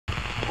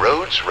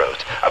once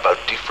wrote about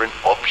different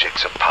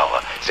objects of power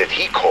that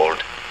he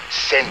called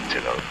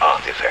sentinel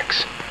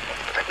artifacts.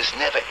 But I was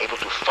never able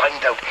to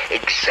find out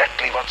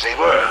exactly what they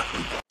were.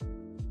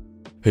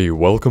 Hey,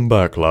 welcome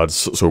back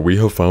lads. So we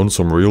have found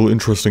some real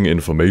interesting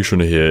information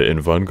here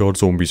in Vanguard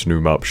Zombies' new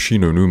map Shi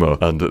No Numa,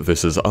 and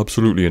this is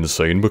absolutely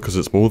insane because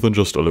it's more than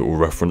just a little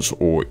reference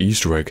or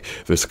Easter egg.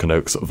 This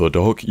connects the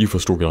Dark Aether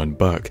storyline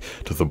back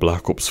to the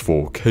Black Ops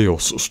 4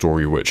 Chaos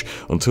story, which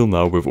until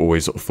now we've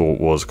always thought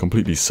was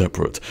completely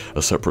separate,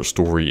 a separate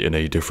story in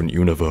a different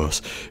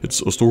universe.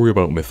 It's a story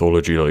about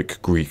mythology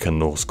like Greek and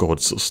Norse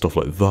gods, stuff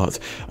like that,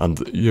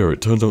 and yeah,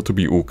 it turns out to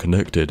be all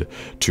connected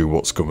to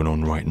what's going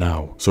on right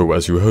now. So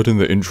as you heard in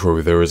the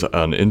intro, there is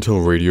an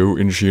intel radio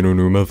in Shi No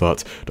Numa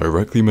that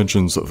directly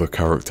mentions the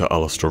character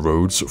Alistair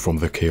Rhodes from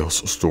the Chaos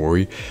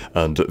story,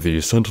 and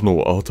the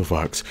Sentinel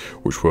artifacts,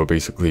 which were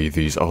basically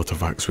these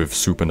artifacts with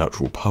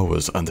supernatural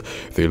powers, and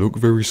they look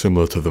very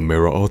similar to the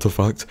mirror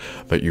artifact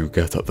that you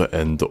get at the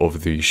end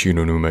of the Shi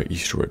No Numa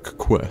Easter egg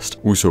quest.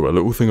 Also, a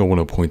little thing I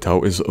want to point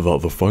out is that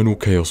the final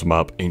Chaos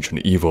map,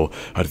 Ancient Evil,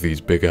 had these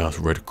big ass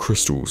red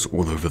crystals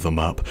all over the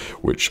map,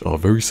 which are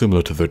very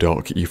similar to the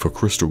Dark Aether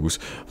crystals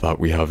that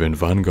we have in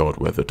Vanguard,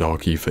 where the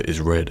Dark Aether is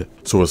red.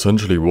 So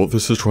essentially what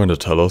this is trying to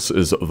tell us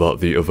is that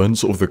the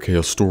events of the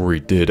Chaos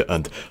story did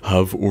and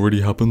have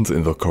already happened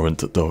in the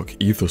current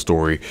Dark Aether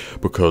story,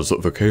 because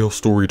the Chaos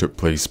story took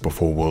place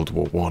before World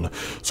War I,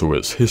 so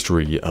it's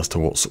history as to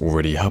what's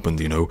already happened,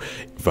 you know,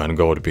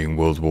 Vanguard being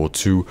World War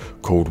II,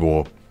 Cold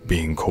War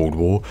being Cold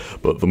War.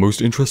 But the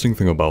most interesting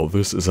thing about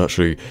this is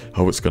actually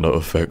how it's going to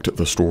affect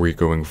the story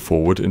going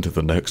forward into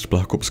the next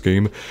Black Ops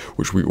game,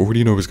 which we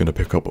already know is going to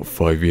pick up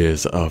 5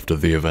 years after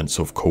the events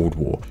of Cold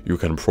War. You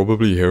can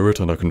probably hear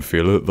it and I can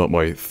feel it that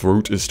my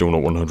throat is still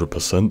not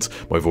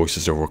 100%, my voice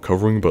is still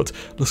recovering, but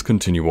let's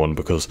continue on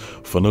because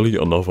funnily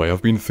enough I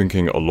have been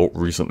thinking a lot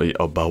recently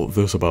about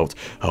this, about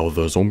how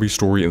the zombie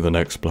story in the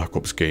next Black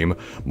Ops game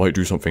might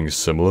do something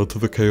similar to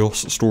the Chaos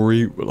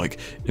story, like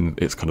in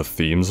its kind of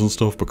themes and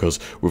stuff, because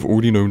we've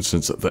already known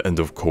since the end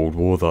of Cold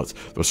War that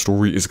the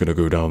story is going to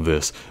go down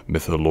this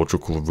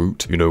mythological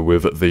route, you know,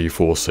 with the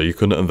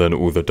Forsaken and then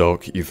all the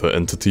Dark Aether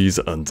entities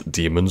and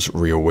demons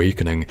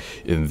reawakening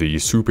in the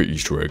Super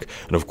Easter egg.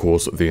 And of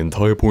course, the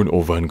entire point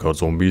of Vanguard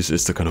Zombies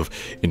is to kind of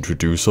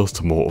introduce us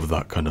to more of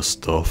that kind of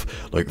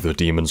stuff, like the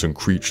demons and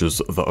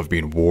creatures that have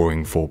been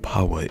warring for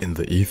power in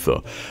the Aether.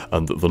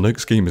 And the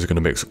next game is going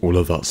to mix all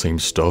of that same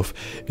stuff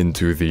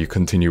into the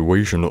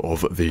continuation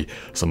of the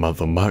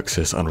Samantha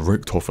Maxis and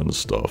Richthofen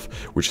stuff,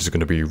 which is going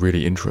to be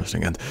really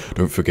interesting. And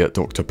don't forget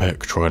Dr. Peck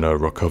trying to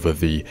recover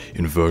the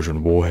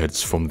inversion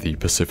warheads from the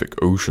Pacific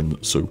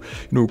Ocean. So, you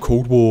know,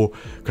 Cold War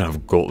kind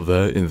of got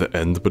there in the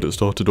end, but it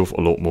started off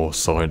a lot more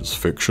science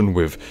fiction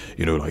with,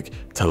 you know, like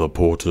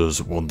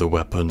teleporters, wonder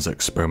weapons,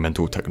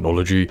 experimental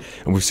technology,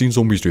 and we've seen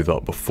zombies do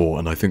that before,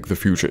 and I think the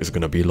future is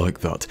going to be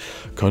like that.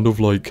 Kind of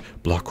like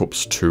Black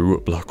Ops 2,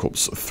 Black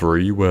Ops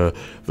 3, where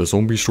the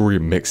zombie story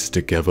mixes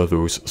together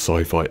those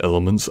sci-fi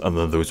elements and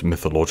then those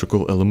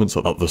mythological elements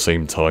at the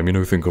same time, you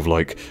know, think of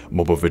like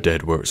Mob of the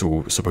Dead, where it's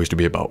all supposed to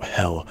be about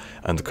hell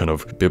and kind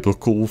of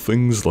biblical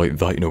things like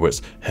that, you know,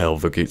 it's hell,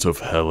 the gates of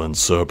hell and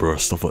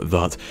Cerberus, stuff like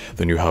that.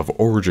 Then you have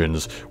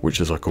Origins, which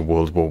is like a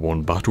World War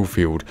I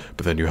battlefield,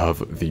 but then you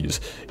have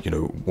these, you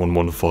know,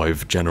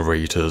 115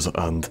 generators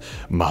and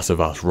massive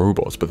ass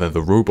robots, but then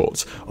the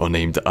robots are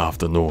named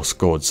after Norse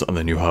gods, and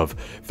then you have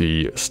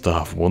the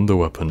staff wonder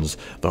weapons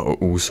that are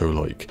also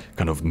like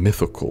kind of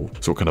mythical,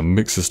 so it kind of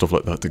mixes stuff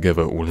like that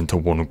together all into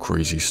one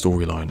crazy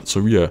storyline.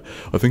 So yeah,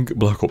 I think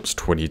Black Ops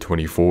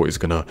 2024 is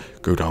gonna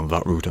go down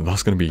that route, and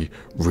that's gonna be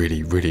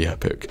really, really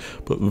epic.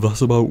 But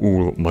that's about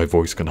all my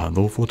voice can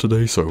handle for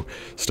today, so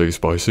stay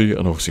spicy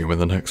and I'll see you in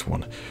the next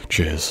one.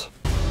 Cheers.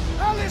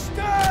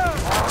 Alistair!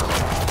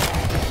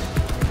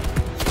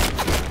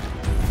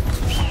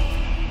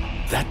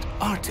 That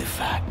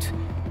artifact.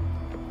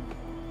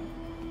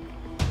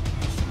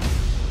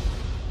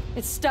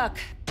 It's stuck.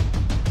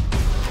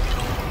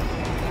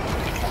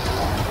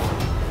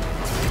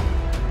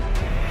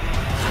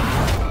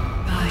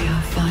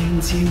 Maya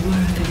finds you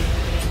worthy.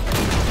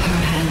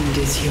 Her hand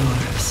is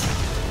yours.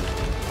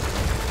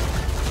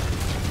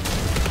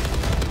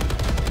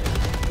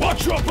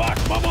 Watch your back,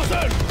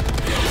 mademoiselle!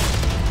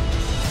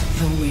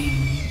 The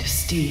winged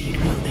steed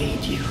will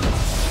aid you.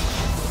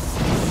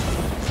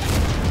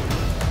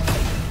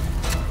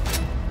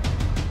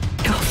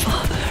 Your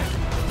father,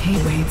 he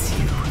waits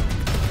you.